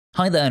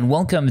Hi there and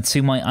welcome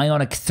to my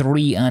Ionic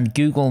 3 and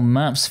Google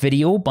Maps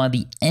video. By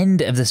the end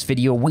of this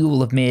video, we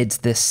will have made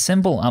this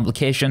simple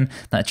application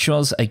that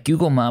shows a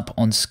Google map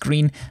on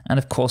screen and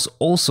of course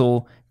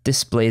also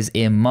displays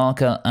a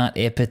marker at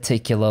a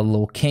particular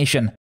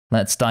location.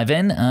 Let's dive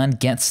in and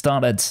get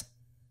started.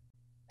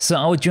 So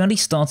our journey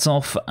starts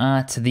off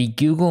at the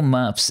Google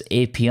Maps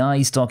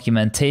API's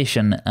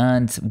documentation,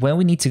 and where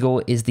we need to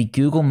go is the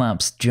Google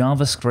Maps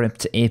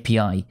JavaScript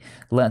API.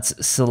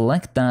 Let's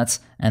select that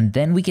and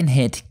then we can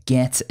hit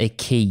Get a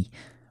Key.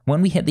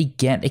 When we hit the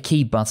Get a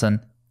Key button,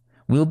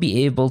 we'll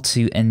be able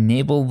to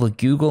enable the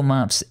Google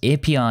Maps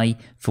API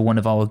for one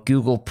of our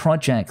Google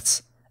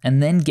projects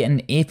and then get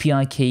an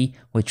API key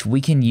which we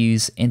can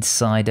use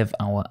inside of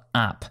our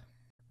app.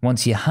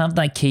 Once you have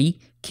that key,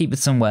 keep it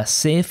somewhere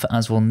safe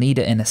as we'll need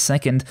it in a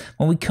second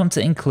when we come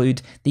to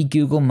include the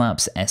Google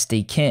Maps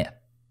SDK.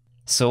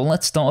 So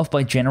let's start off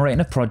by generating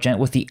a project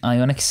with the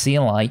Ionic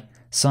CLI,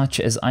 such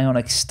as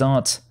Ionic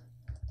Start,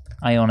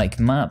 Ionic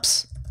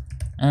Maps,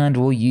 and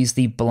we'll use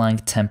the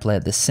blank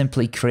template. This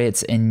simply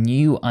creates a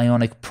new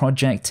Ionic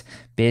project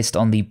based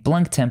on the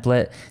blank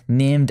template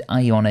named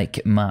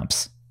Ionic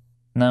Maps.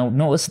 Now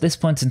notice at this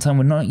point in time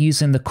we're not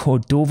using the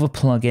Cordova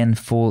plugin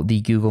for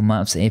the Google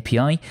Maps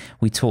API.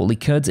 We totally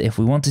could if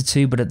we wanted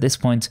to, but at this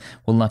point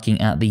we're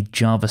looking at the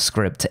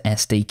JavaScript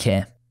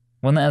SDK.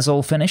 When that is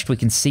all finished, we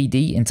can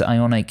cd into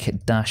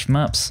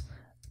Ionic-Maps,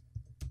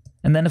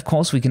 and then of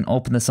course we can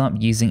open this up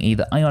using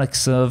either Ionic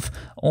Serve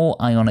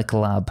or Ionic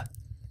Lab.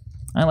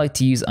 I like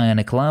to use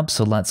Ionic Lab,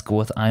 so let's go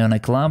with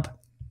Ionic Lab.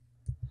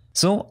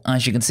 So,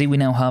 as you can see, we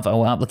now have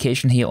our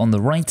application here on the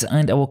right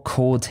and our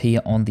code here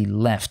on the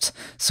left.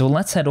 So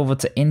let's head over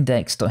to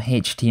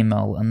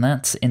index.html, and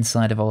that's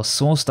inside of our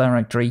source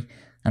directory,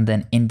 and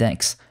then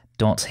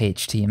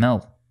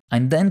index.html.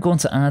 I'm then going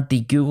to add the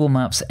Google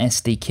Maps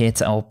SDK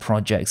to our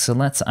project. So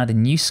let's add a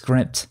new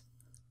script,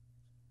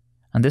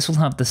 and this will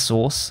have the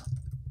source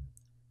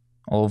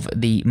of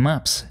the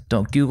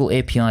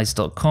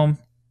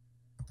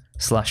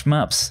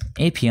maps.googleapis.com/maps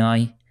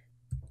API.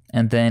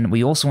 And then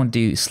we also want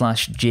to do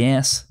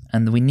 /js,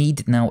 and we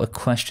need now a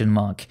question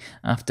mark.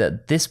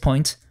 After this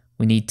point,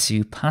 we need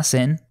to pass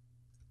in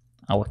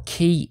our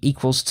key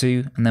equals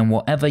to, and then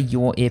whatever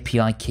your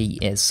API key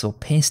is. So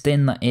paste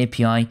in that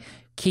API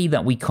key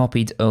that we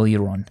copied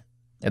earlier on.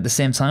 At the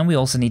same time, we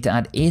also need to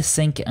add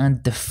async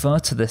and defer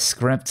to this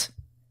script.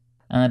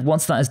 And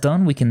once that is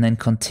done, we can then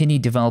continue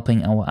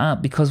developing our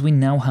app because we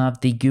now have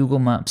the Google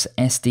Maps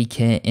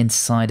SDK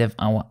inside of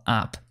our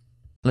app.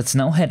 Let's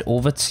now head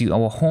over to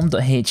our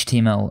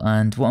home.html,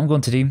 and what I'm going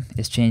to do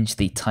is change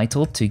the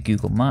title to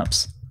Google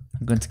Maps.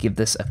 I'm going to give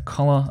this a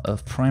color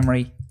of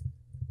primary,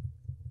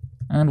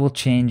 and we'll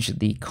change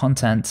the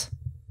content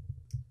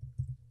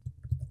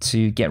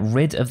to get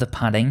rid of the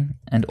padding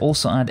and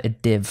also add a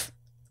div.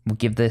 We'll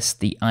give this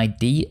the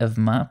ID of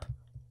map,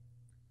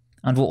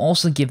 and we'll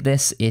also give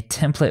this a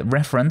template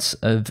reference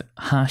of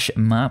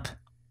 #map.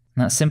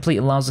 And that simply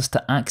allows us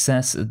to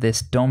access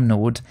this DOM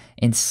node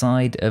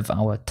inside of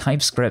our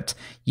TypeScript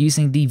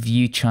using the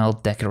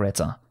viewChild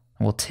decorator.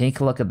 And we'll take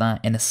a look at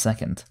that in a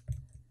second.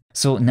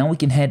 So now we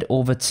can head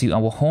over to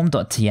our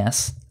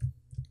home.ts,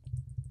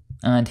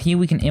 and here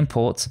we can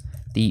import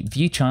the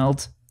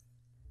viewChild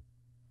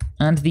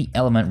and the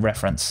element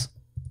reference.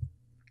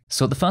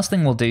 So the first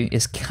thing we'll do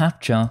is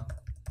capture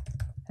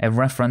a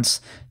reference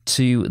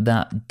to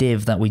that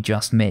div that we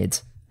just made.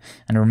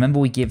 And remember,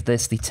 we give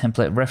this the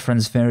template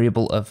reference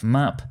variable of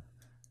map.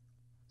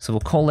 So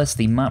we'll call this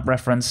the map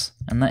reference,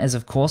 and that is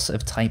of course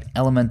of type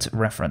element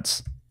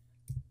reference.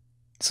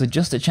 So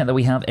just to check that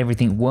we have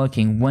everything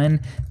working, when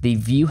the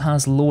view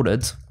has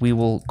loaded, we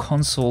will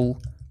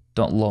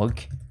console.log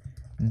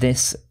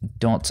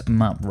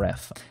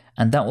this.mapref.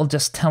 And that will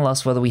just tell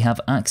us whether we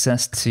have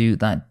access to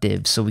that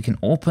div. So we can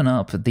open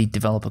up the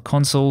developer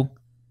console,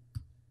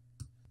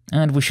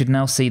 and we should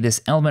now see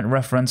this element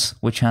reference,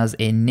 which has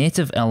a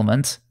native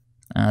element,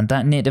 and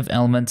that native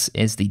element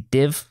is the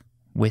div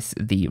with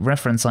the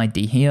reference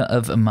ID here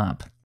of a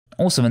map.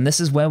 Awesome, and this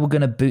is where we're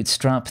going to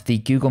bootstrap the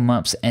Google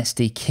Maps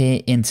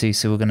SDK into.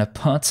 So we're going to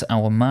put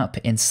our map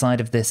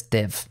inside of this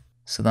div.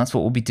 So that's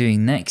what we'll be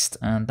doing next,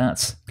 and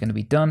that's going to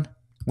be done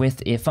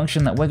with a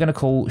function that we're going to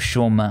call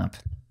showMap.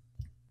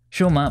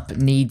 ShowMap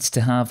needs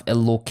to have a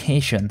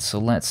location, so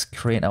let's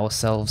create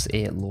ourselves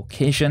a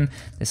location.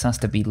 This has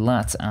to be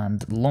lat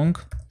and long.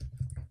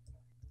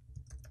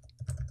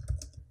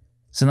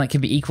 So that can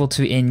be equal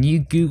to a new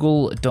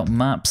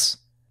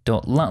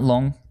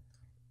google.maps.latlong,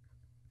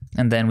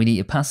 and then we need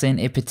to pass in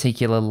a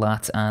particular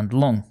lat and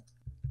long.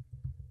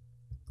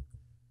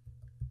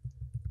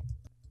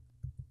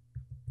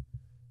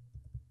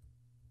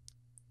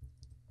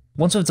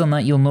 Once we've done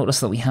that, you'll notice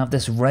that we have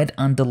this red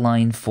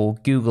underline for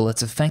Google.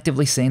 It's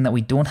effectively saying that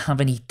we don't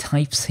have any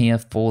types here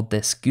for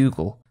this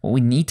Google. What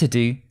we need to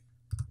do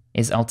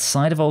is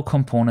outside of our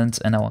component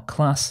and our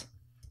class,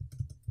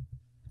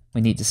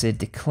 we need to say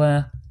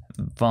declare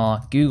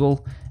var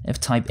Google of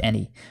type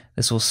any.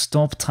 This will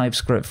stop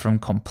TypeScript from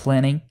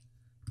complaining,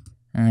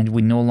 and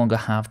we no longer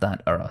have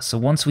that error. So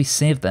once we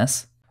save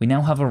this, we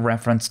now have a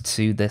reference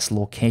to this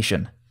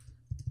location.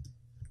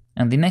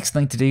 And the next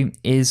thing to do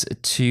is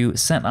to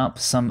set up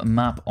some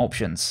map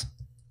options.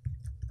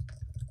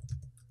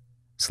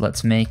 So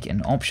let's make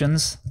an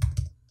options,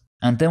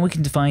 and then we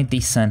can define the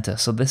center.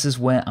 So this is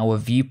where our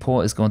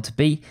viewport is going to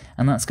be,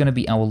 and that's going to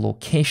be our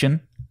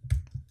location.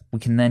 We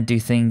can then do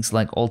things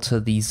like alter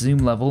the zoom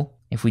level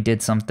if we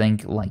did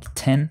something like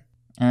 10.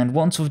 And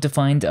once we've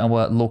defined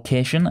our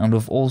location and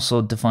we've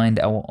also defined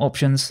our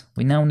options,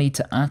 we now need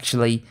to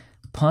actually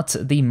put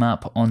the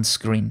map on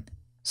screen.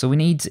 So we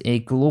need a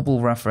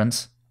global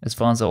reference as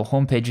far as our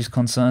homepage is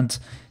concerned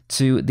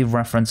to the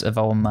reference of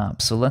our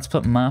map. So let's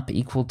put map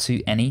equal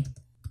to any.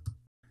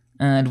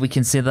 And we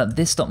can say that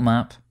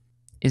this.map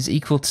is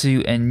equal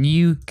to a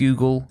new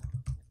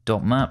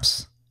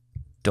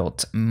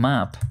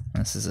google.maps.map.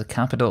 This is a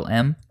capital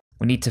M.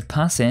 We need to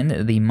pass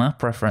in the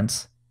map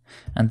reference,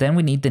 and then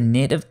we need the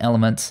native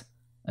element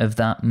of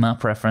that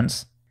map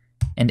reference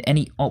and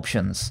any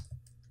options.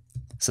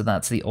 So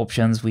that's the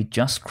options we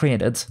just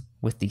created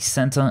with the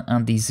center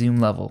and the zoom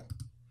level.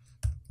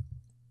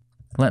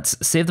 Let's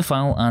save the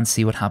file and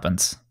see what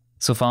happens.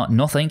 So far,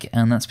 nothing,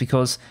 and that's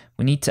because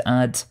we need to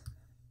add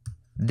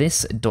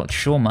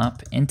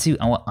this.showMap into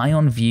our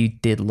Ion view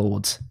did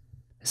load.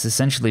 This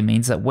essentially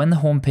means that when the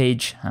home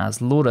page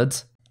has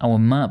loaded, our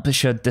map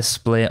should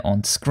display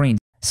on screen.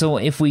 So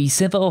if we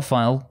save our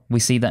file, we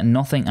see that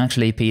nothing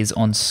actually appears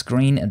on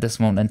screen at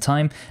this moment in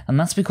time, and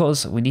that's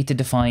because we need to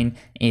define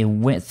a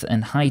width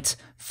and height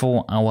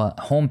for our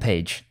home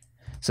page.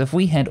 So if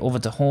we head over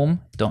to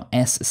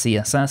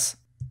home.scss,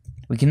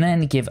 we can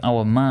then give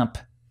our map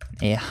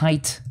a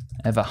height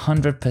of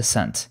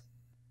 100%.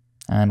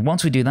 And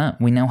once we do that,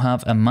 we now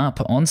have a map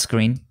on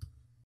screen,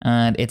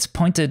 and it's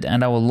pointed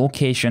at our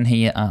location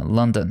here at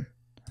London.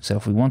 So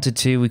if we wanted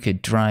to, we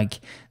could drag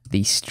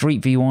the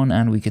street view on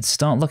and we could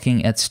start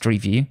looking at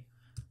street view.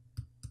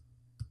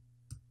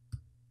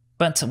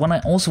 But what I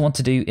also want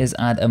to do is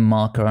add a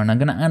marker, and I'm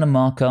going to add a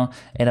marker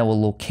at our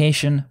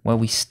location where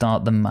we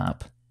start the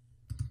map.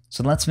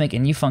 So let's make a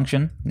new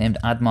function named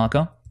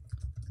addMarker.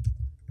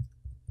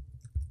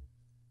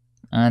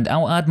 And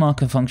our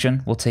addMarker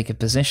function will take a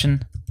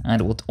position,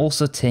 and it will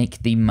also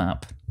take the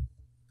map.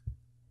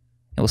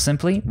 It will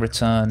simply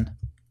return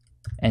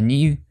a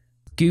new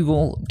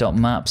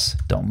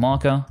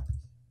google.maps.marker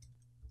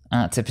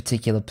at a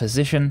particular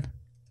position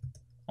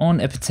on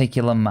a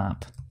particular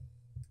map.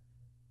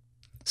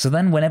 So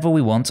then whenever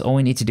we want, all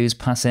we need to do is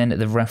pass in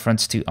the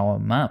reference to our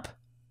map,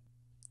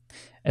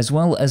 as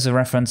well as a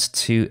reference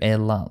to a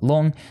lat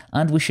long,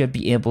 and we should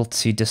be able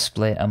to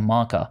display a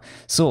marker.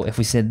 So if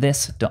we say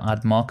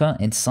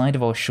this.addMarker inside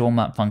of our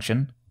showMap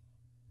function,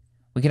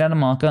 we can add a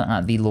marker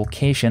at the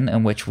location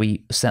in which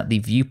we set the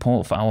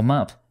viewport for our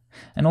map,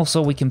 and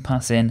also we can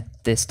pass in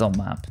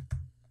this.map.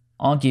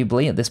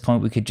 Arguably, at this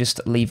point, we could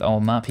just leave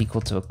our map equal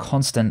to a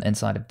constant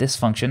inside of this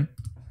function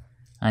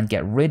and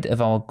get rid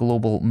of our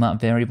global map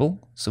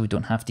variable, so we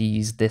don't have to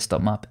use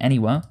this.map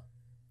anywhere.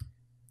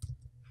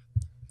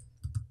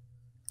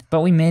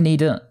 But we may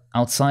need it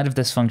outside of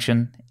this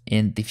function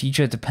in the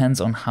future. It depends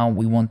on how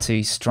we want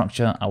to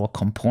structure our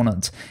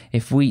component.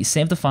 If we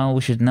save the file, we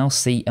should now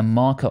see a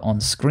marker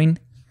on screen,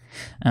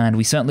 and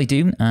we certainly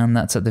do, and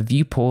that's at the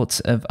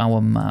viewport of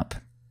our map.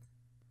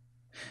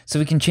 So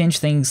we can change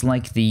things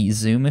like the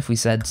zoom. If we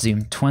said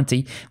zoom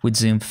 20, we'd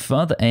zoom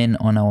further in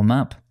on our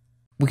map.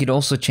 We could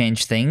also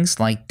change things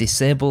like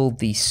disable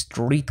the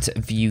street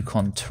view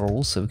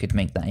control, so we could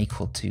make that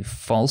equal to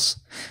false.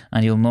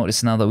 And you'll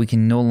notice now that we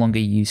can no longer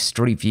use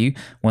street view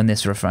when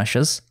this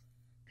refreshes.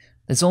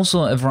 There's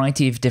also a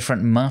variety of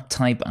different map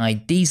type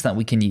IDs that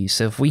we can use.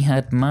 So if we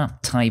had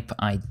map type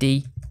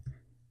ID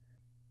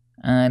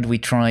and we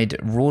tried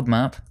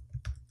roadmap,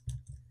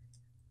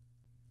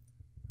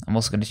 I'm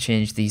also going to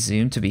change the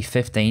zoom to be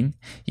 15.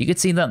 You could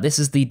see that this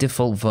is the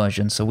default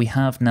version. So we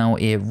have now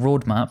a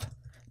roadmap,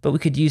 but we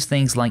could use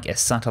things like a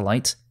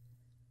satellite.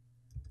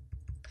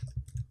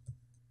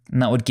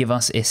 And that would give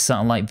us a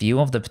satellite view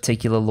of the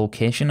particular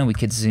location, and we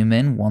could zoom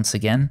in once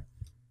again.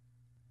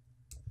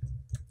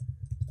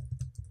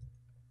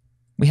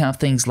 We have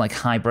things like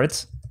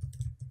hybrids,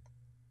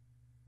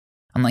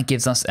 and that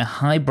gives us a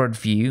hybrid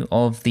view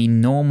of the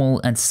normal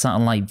and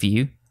satellite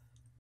view,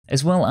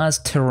 as well as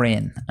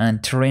terrain.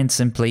 And terrain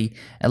simply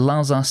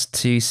allows us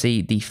to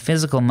see the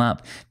physical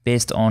map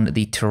based on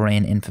the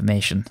terrain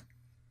information.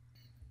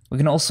 We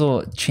can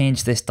also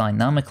change this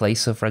dynamically.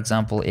 So for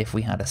example, if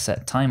we had a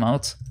set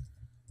timeout,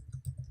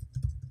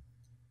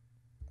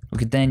 we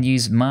could then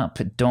use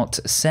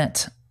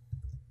map.set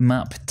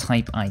map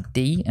type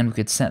ID, and we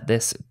could set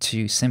this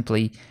to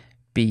simply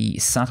be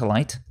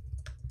satellite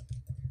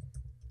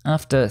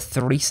after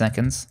 3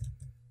 seconds.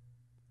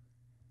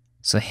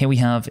 So here we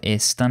have a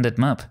standard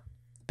map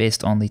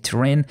based on the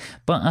terrain,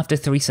 but after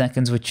 3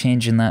 seconds we're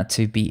changing that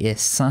to be a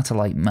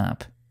satellite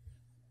map.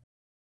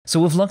 So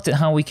we've looked at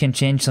how we can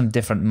change some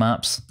different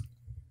maps.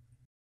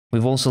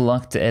 We've also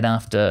looked at it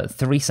after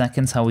 3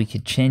 seconds how we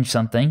could change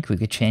something. We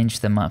could change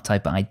the map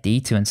type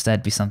ID to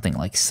instead be something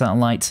like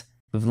satellite.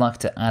 We've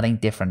looked at adding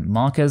different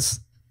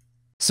markers.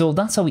 So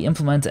that's how we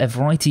implement a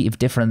variety of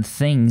different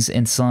things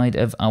inside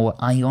of our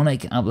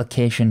Ionic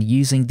application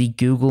using the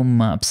Google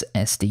Maps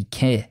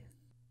SDK.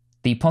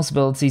 The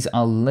possibilities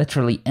are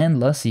literally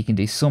endless. You can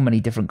do so many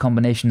different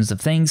combinations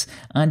of things,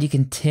 and you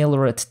can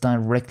tailor it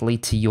directly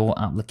to your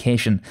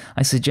application.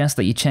 I suggest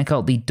that you check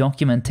out the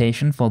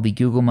documentation for the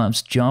Google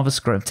Maps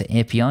JavaScript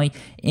API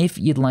if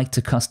you'd like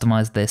to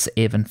customize this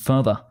even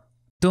further.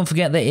 Don't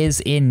forget there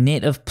is a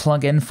native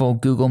plugin for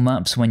Google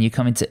Maps when you're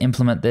coming to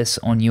implement this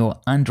on your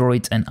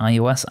Android and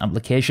iOS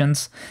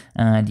applications,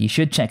 and you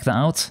should check that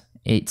out.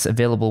 It's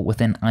available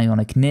within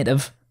Ionic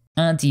Native.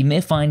 And you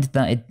may find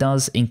that it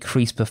does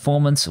increase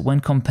performance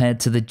when compared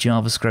to the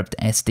JavaScript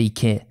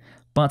SDK.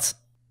 But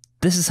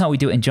this is how we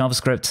do it in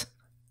JavaScript,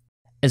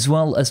 as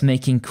well as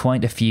making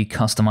quite a few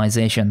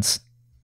customizations.